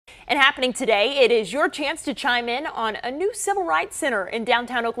And happening today, it is your chance to chime in on a new civil rights center in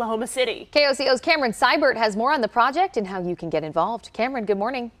downtown Oklahoma City. KOCO's Cameron Seibert has more on the project and how you can get involved. Cameron, good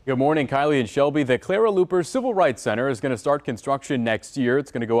morning. Good morning, Kylie and Shelby. The Clara Luper Civil Rights Center is going to start construction next year.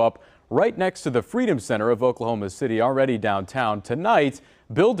 It's going to go up right next to the Freedom Center of Oklahoma City, already downtown. Tonight,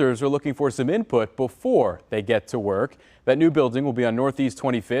 builders are looking for some input before they get to work. That new building will be on Northeast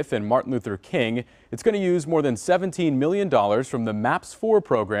 25th and Martin Luther King. It's going to use more than $17 million from the MAPS 4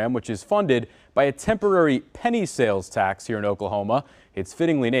 program, which is funded by a temporary penny sales tax here in Oklahoma. It's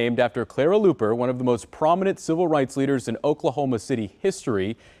fittingly named after Clara Luper, one of the most prominent civil rights leaders in Oklahoma City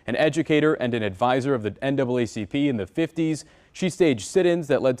history, an educator and an advisor of the NAACP in the 50s. She staged sit-ins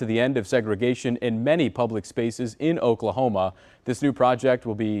that led to the end of segregation in many public spaces in Oklahoma. This new project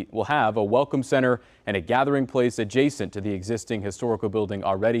will have a welcome center and a gathering place adjacent to the existing historical building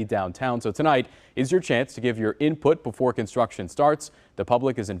already downtown. So tonight is your chance to give your input before construction starts. The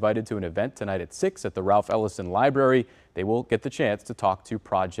public is invited to an event tonight at 6 at the Ralph Ellison Library. They will get the chance to talk to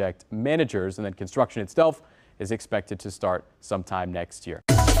project managers, and then construction itself is expected to start sometime next year.